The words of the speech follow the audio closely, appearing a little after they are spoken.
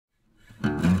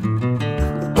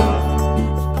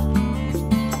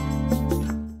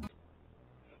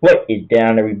What is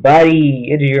down, everybody?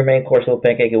 It is your main course, Little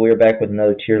Pancake, and we're back with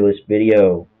another tier list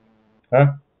video.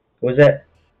 Huh? What was that?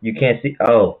 You can't see?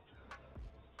 Oh,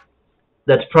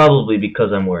 that's probably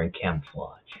because I'm wearing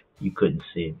camouflage. You couldn't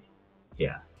see me.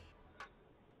 Yeah.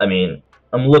 I mean,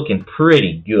 I'm looking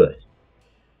pretty good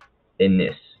in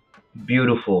this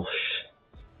beautiful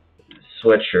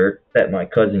sweatshirt that my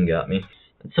cousin got me.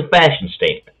 It's a fashion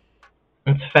statement.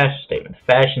 It's a fashion statement.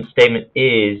 The fashion statement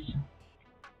is,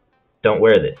 don't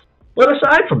wear this. But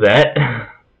aside from that,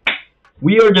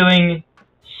 we are doing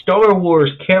Star Wars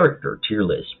character tier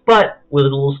list, but with a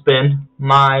little spin,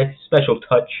 my special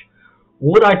touch.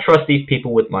 Would I trust these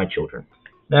people with my children?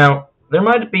 Now, there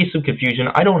might be some confusion.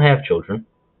 I don't have children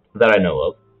that I know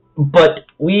of, but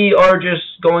we are just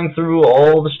going through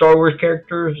all the Star Wars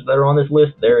characters that are on this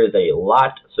list. There is a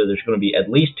lot, so there's going to be at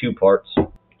least 2 parts.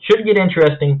 Should get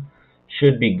interesting,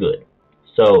 should be good.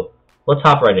 So, let's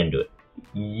hop right into it.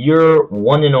 Your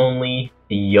one and only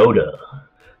Yoda.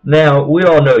 Now, we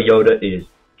all know Yoda is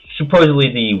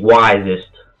supposedly the wisest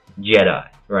Jedi,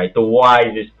 right? The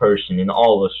wisest person in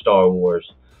all of Star Wars.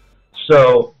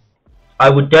 So, I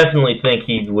would definitely think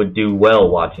he would do well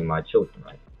watching my children,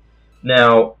 right?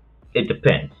 Now, it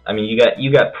depends. I mean, you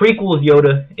got prequels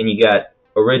Yoda and you got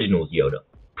originals Yoda.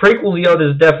 Prequels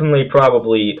Yoda is definitely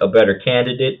probably a better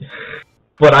candidate,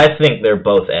 but I think they're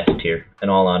both S tier, in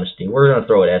all honesty. We're going to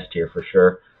throw it S tier for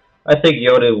sure. I think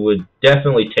Yoda would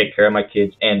definitely take care of my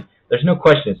kids, and there's no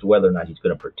question as to whether or not he's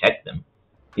going to protect them.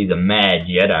 He's a mad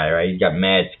Jedi, right? He's got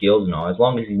mad skills and all. As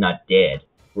long as he's not dead,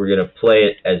 we're going to play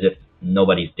it as if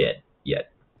nobody's dead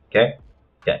yet. Okay?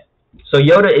 Okay. So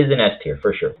Yoda is an S tier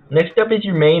for sure. Next up is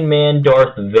your main man,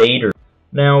 Darth Vader.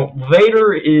 Now,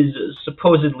 Vader is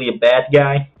supposedly a bad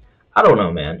guy. I don't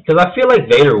know, man, because I feel like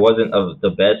Vader wasn't the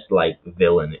best, like,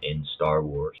 villain in Star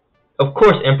Wars. Of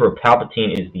course, Emperor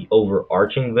Palpatine is the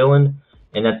overarching villain,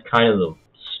 and that's kind of the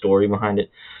story behind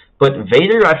it. But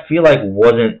Vader, I feel like,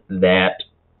 wasn't that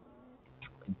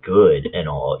good and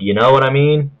all. You know what I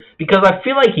mean? Because I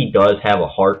feel like he does have a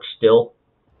heart still.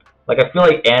 Like, I feel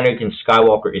like Anakin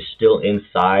Skywalker is still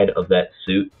inside of that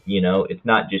suit, you know? It's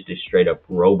not just a straight-up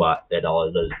robot that all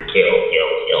it does is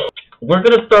kill. We're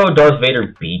going to throw Darth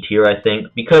Vader B tier, I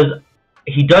think, because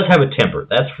he does have a temper.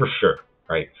 That's for sure,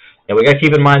 right? And we got to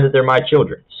keep in mind that they're my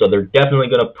children, so they're definitely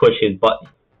going to push his button.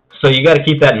 So you got to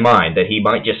keep that in mind, that he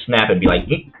might just snap and be like,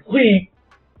 and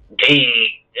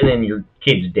then your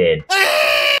kid's dead.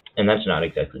 And that's not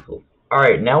exactly cool.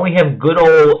 Alright, now we have good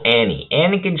old Annie.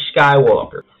 Anakin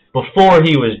Skywalker. Before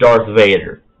he was Darth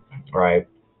Vader, right?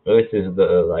 This is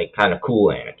the, like, kind of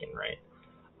cool Anakin, right?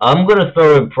 I'm gonna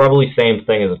throw in probably same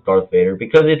thing as Darth Vader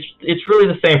because it's really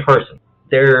the same person.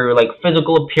 Their, like,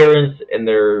 physical appearance and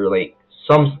their, like,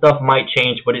 some stuff might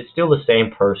change, but it's still the same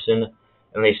person,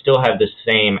 and they still have the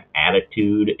same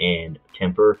attitude and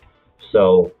temper.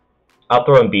 So I'll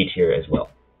throw in B tier as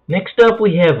well. Next up,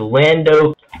 we have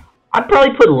Lando. I'd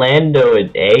probably put Lando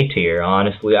at A tier,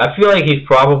 honestly. I feel like he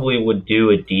probably would do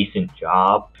a decent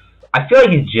job. I feel like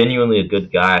he's genuinely a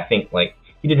good guy. I think, like,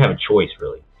 he didn't have a choice,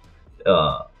 really.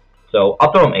 So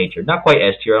I'll throw him A tier. Not quite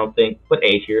S tier, I don't think, but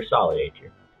A tier, solid A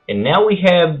tier. And now we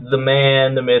have the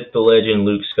man, the myth, the legend,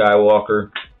 Luke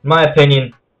Skywalker. In my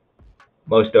opinion,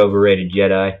 most overrated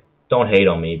Jedi. Don't hate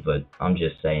on me, but I'm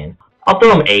just saying. I'll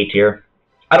throw him A tier.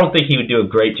 I don't think he would do a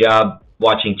great job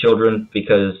watching children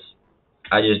because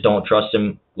I just don't trust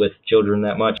him with children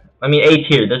that much. I mean, A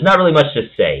tier, there's not really much to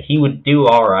say. He would do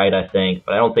alright, I think,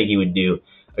 but I don't think he would do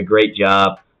a great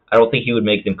job. I don't think he would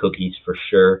make them cookies for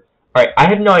sure. Alright, I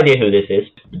have no idea who this is.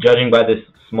 Judging by this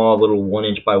small little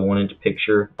 1-inch by 1-inch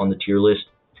picture on the tier list,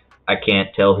 I can't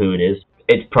tell who it is.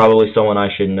 It's probably someone I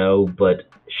should know, but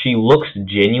she looks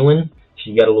genuine.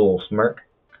 She's got a little smirk.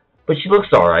 But she looks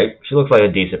alright. She looks like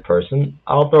a decent person.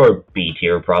 I'll throw her B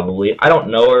tier probably. I don't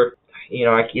know her. You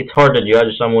know, it's hard to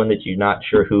judge someone that you're not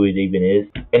sure who it even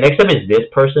is. And next up is this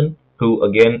person, who,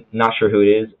 again, not sure who it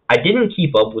is. I didn't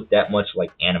keep up with that much,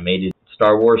 like, animated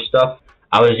Star Wars stuff.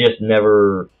 I was just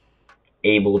never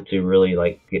able to really,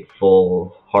 like, get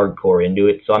full hardcore into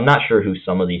it. So I'm not sure who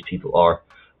some of these people are.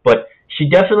 But she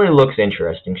definitely looks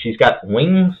interesting. She's got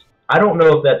wings. I don't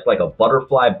know if that's, like, a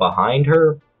butterfly behind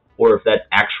her, or if that's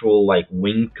actual, like,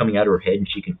 wings coming out of her head and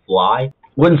she can fly.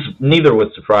 Neither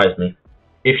would surprise me.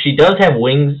 If she does have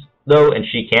wings, though, and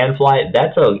she can fly,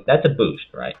 that's a boost,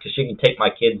 right? Because she can take my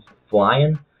kids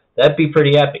flying. That'd be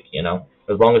pretty epic, you know?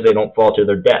 As long as they don't fall to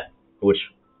their death, which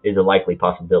is a likely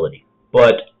possibility.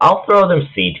 But I'll throw them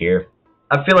C tier.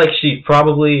 I feel like she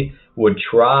probably would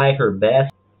try her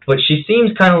best, but she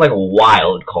seems kind of like a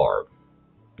wild card.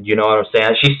 You know what I'm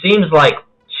saying? She seems like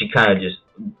she kind of just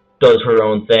does her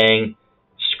own thing.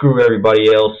 She's screw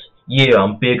everybody else. Yeah,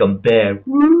 I'm big, I'm bad.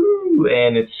 Woo!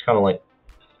 And it's kind of like,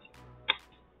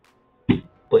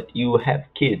 but you have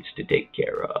kids to take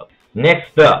care of.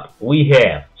 Next up, we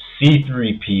have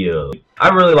C-3PO. I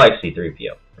really like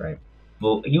C-3PO, right?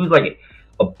 Well, he was like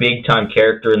a big-time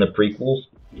character in the prequels,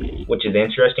 which is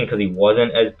interesting because he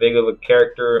wasn't as big of a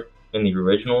character in the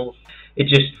originals.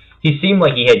 He seemed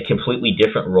like he had completely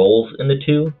different roles in the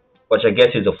two, which I guess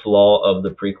is a flaw of the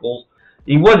prequels.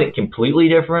 He wasn't completely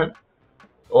different.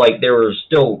 Like, there were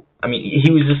still, I mean, he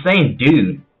was the same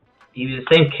dude. He was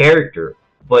the same character,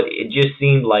 but it just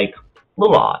seemed like a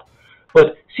little odd.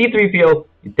 But C-3PO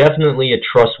is definitely a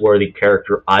trustworthy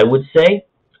character, I would say.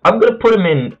 I'm going to put him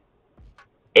in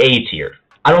A tier.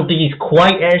 I don't think he's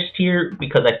quite S tier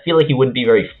because I feel like he wouldn't be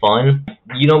very fun.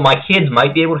 You know, my kids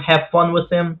might be able to have fun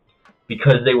with him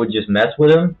because they would just mess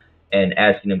with him and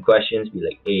asking him questions, be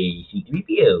like, hey,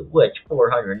 C-3PO, what's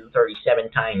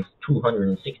 437 times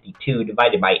 262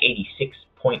 divided by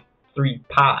 86.3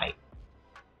 pi?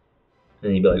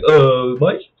 And he'd be like, oh,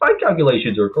 my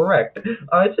calculations are correct.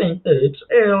 I think that it's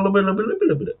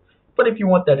but if you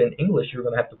want that in English, you're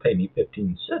going to have to pay me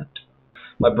 15 cents.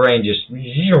 My brain just...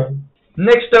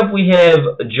 Next up, we have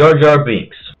Jar Jar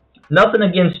Binks. Nothing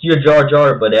against your Jar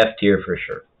Jar, but F tier for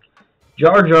sure.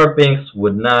 Jar Jar Binks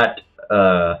would not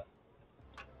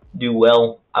do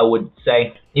well, I would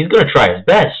say. He's going to try his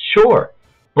best, sure.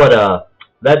 But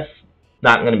that's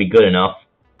not going to be good enough.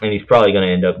 And he's probably going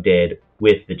to end up dead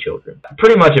with the children.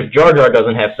 Pretty much, if Jar Jar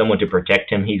doesn't have someone to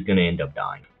protect him, he's going to end up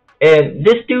dying. And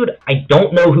this dude, I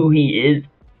don't know who he is.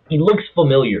 He looks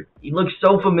familiar. He looks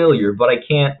so familiar, but I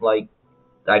can't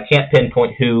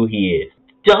pinpoint who he is.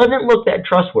 Doesn't look that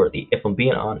trustworthy, if I'm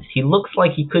being honest. He looks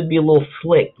like he could be a little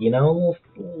slick, you know?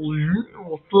 A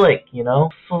little slick, you know?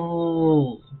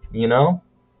 You know?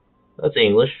 That's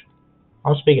English.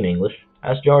 I'm speaking English.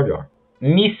 That's Jar Jar.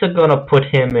 Misa gonna put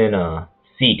him in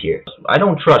C tier. I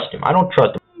don't trust him.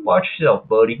 Watch yourself,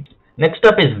 buddy. Next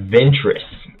up is Ventress.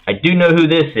 I do know who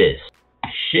this is.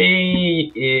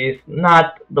 She is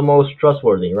not the most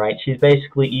trustworthy, right? She's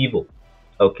basically evil.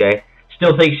 Okay?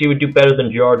 Still think she would do better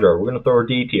than Jar Jar. We're gonna throw her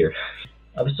D tier.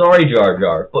 I'm sorry, Jar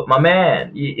Jar, but my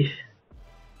man.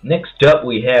 Next up,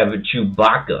 we have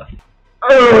Chewbacca.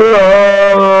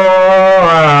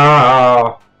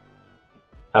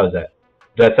 How was that?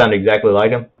 Does that sound exactly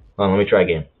like him? Hold on, let me try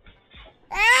again.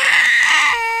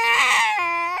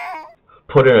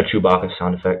 Put in a Chewbacca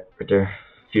sound effect right there.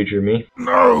 Future me.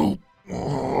 No.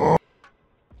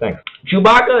 Thanks.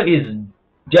 Chewbacca is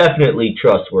definitely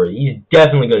trustworthy. He's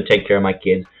definitely going to take care of my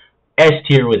kids. S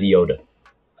tier with Yoda.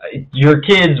 Your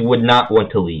kids would not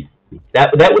want to leave.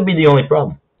 That would be the only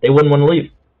problem. They wouldn't want to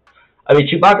leave. I mean,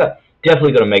 Chewbacca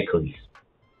definitely going to make cookies.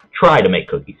 Try to make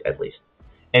cookies, at least.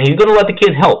 And he's going to let the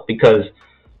kids help because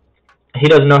he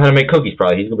doesn't know how to make cookies,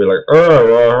 probably. He's going to be like,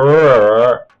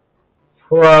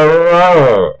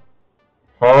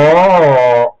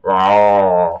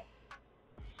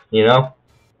 you know?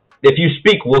 If you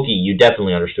speak Wookiee, you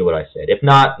definitely understood what I said. If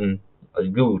not,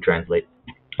 Google Translate.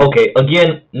 Okay,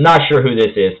 again, not sure who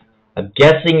this is. I'm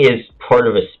guessing is part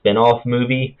of a spin-off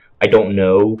movie. I don't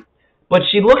know. But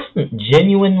she looks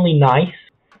genuinely nice.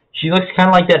 She looks kind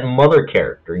of like that mother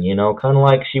character, you know? Kind of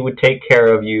like she would take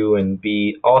care of you and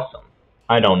be awesome.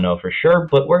 I don't know for sure,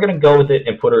 but we're going to go with it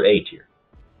and put her A tier.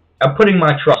 I'm putting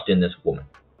my trust in this woman.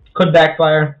 Could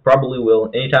backfire, probably will.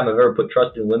 Anytime I've ever put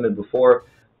trust in women before,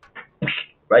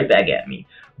 right back at me.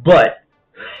 But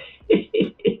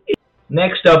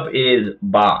next up is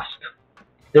Bossk.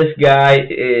 This guy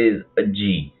is a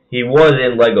G. He was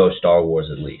in Lego Star Wars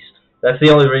at least. That's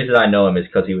the only reason I know him is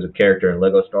because he was a character in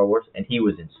Lego Star Wars, and he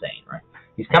was insane, right?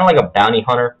 He's kind of like a bounty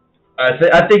hunter.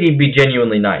 I think he'd be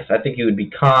genuinely nice. I think he would be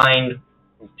kind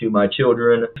to my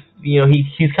children. You know,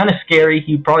 he's kind of scary.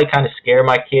 He'd probably kind of scare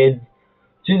my kids.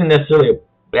 Which isn't necessarily a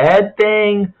bad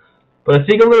thing, but I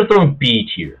think I'm going to throw him B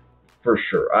tier. For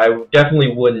sure. I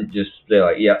definitely wouldn't just say,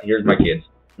 like, yeah, here's my kids.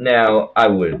 Now, I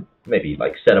would maybe,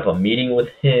 like, set up a meeting with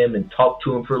him and talk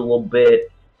to him for a little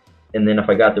bit. And then if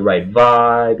I got the right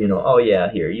vibe, you know, oh,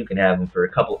 yeah, here, you can have him for a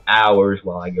couple hours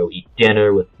while I go eat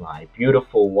dinner with my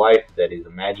beautiful wife that is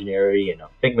imaginary and a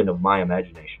figment of my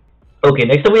imagination. Okay,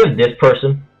 next up we have this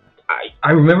person.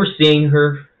 I remember seeing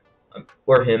her,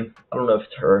 or him. I don't know if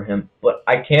it's her or him. But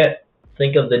I can't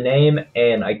think of the name,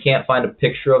 and I can't find a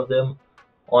picture of them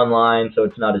online, so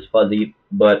it's not as fuzzy,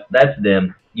 but that's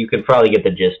them. You can probably get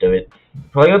the gist of it.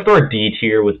 Probably gonna throw a D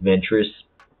tier with Ventress.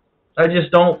 I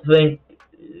just don't think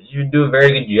you do a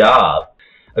very good job.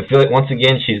 I feel like once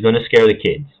again she's gonna scare the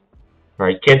kids.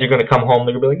 Alright, kids are gonna come home,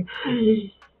 they're gonna be like,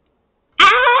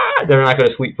 ah! They're not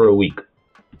gonna sleep for a week.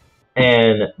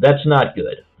 And that's not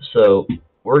good. So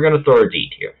we're gonna throw a D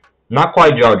tier. Not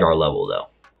quite Jar Jar level though.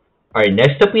 Alright,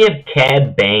 next up we have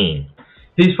Cad Bane.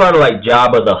 He's part of like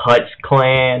Jabba the Hutt's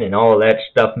clan and all of that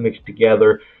stuff mixed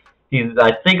together. He's,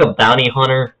 I think, a bounty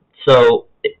hunter. So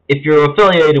if you're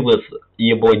affiliated with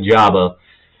your boy Jabba,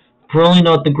 probably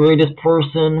not the greatest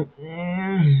person.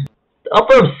 I'll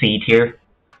throw him C tier.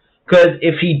 Because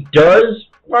if he does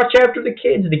watch after the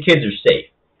kids are safe,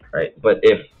 right? But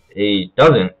if he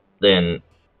doesn't, then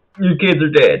your kids are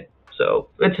dead. So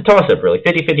it's a toss-up, really.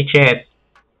 50-50 chance.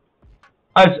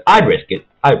 I'd risk it.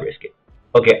 I'd risk it.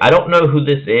 Okay, I don't know who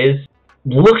this is.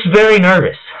 Looks very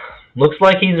nervous. Looks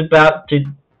like he's about to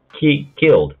get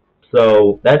killed.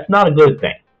 So that's not a good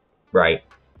thing, right?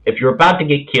 If you're about to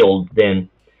get killed, then,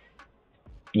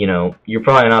 you know, you're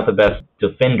probably not the best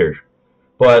defender.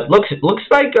 But looks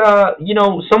like, you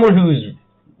know, someone who's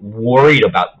worried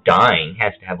about dying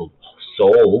has to have a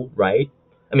soul, right?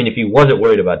 I mean, if he wasn't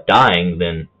worried about dying,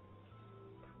 then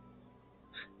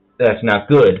that's not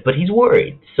good. But he's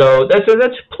worried, so that's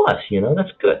a plus. You know, that's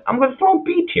good. I'm gonna throw him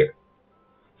B tier.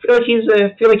 I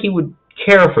feel like he would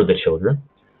care for the children.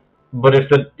 But if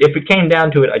it came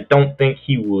down to it, I don't think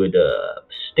he would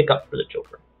stick up for the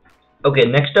children. Okay,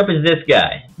 next up is this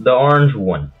guy, the orange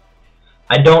one.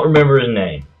 I don't remember his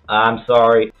name. I'm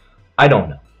sorry. I don't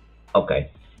know.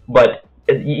 Okay. But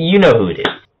you know who it is.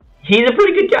 He's a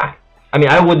pretty good guy. I mean,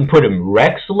 I wouldn't put him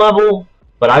Rex level,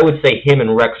 but I would say him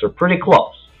and Rex are pretty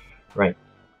close. Right?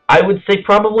 I would say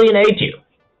probably an A tier.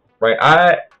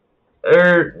 Right?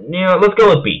 You know, let's go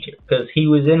with B tier. Because he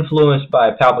was influenced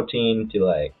by Palpatine to,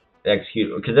 like,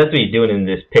 execute. Because that's what he's doing in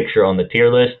this picture on the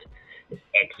tier list.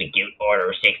 Execute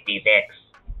Order 66.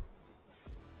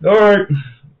 Alright.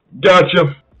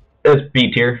 Gotcha. It's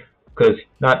B tier, because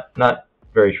not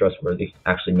very trustworthy,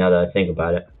 actually, now that I think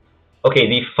about it. Okay,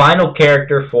 the final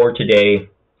character for today,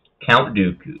 Count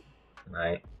Dooku.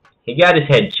 Right? He got his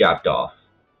head chopped off.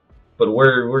 But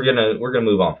we're gonna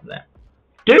move on from that.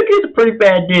 Dooku's a pretty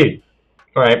bad dude.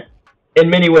 Alright. In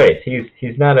many ways.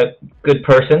 He's not a good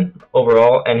person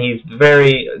overall, and he's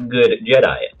very good at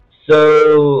Jedi.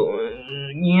 So,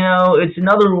 you know, it's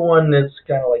another one that's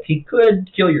kind of like, he could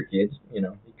kill your kids, you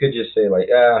know. He could just say, like,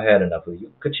 I had enough of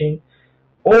you, ka-ching.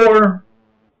 Or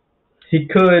he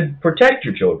could protect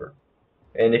your children.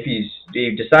 And if he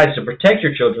decides to protect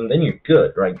your children, then you're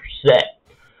good, right? You're set.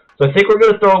 So I think we're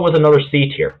going to throw it with another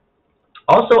C tier.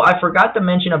 Also, I forgot to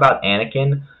mention about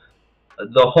Anakin.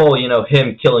 The whole, you know,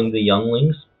 him killing the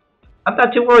younglings. I'm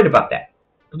not too worried about that.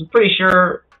 I'm pretty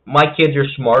sure my kids are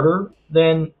smarter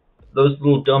than those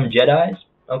little dumb Jedis,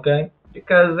 okay?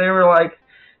 Because they were like,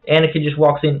 Anakin just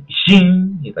walks in,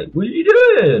 shing. He's like, what are you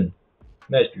doing?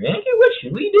 Master Anakin, what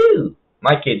should we do?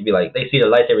 My kids be like, they see the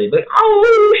lightsaber, they be like,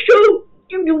 oh, shoot!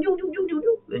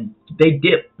 And they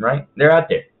dip, right? They're out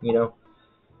there, you know?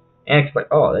 Anakin's like,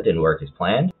 oh, that didn't work as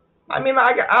planned. I mean,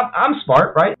 I'm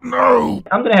smart, right? No!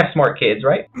 I'm gonna have smart kids,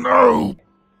 right? No!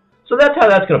 So that's how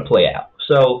that's gonna play out.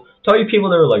 So, tell you people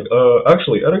that are like,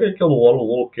 actually, Anakin killed a lot of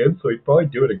little kids, so he'd probably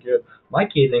do it again. My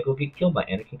kids ain't gonna get killed by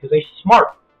Anakin because they're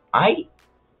smart, right?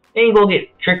 They ain't gonna get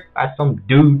tricked by some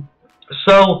dude.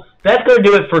 So, that's gonna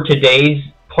do it for today's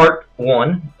part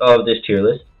 1 of this tier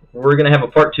list. We're gonna have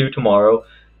a part 2 tomorrow.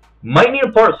 Might need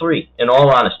a part 3, in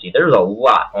all honesty. There's a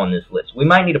lot on this list. We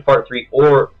might need a part 3,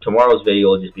 or tomorrow's video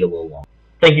will just be a little long.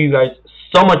 Thank you guys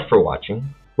so much for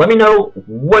watching. Let me know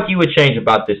what you would change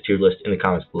about this tier list in the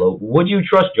comments below. Would you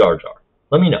trust Jar Jar?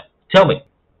 Let me know. Tell me.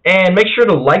 And make sure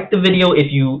to like the video if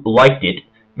you liked it.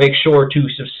 Make sure to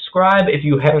subscribe if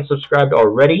you haven't subscribed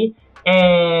already.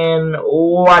 And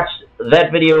watch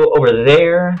that video over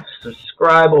there.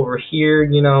 Subscribe over here.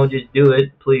 You know, just do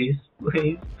it, please.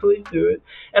 Please do it.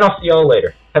 And I'll see y'all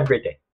later. Have a great day.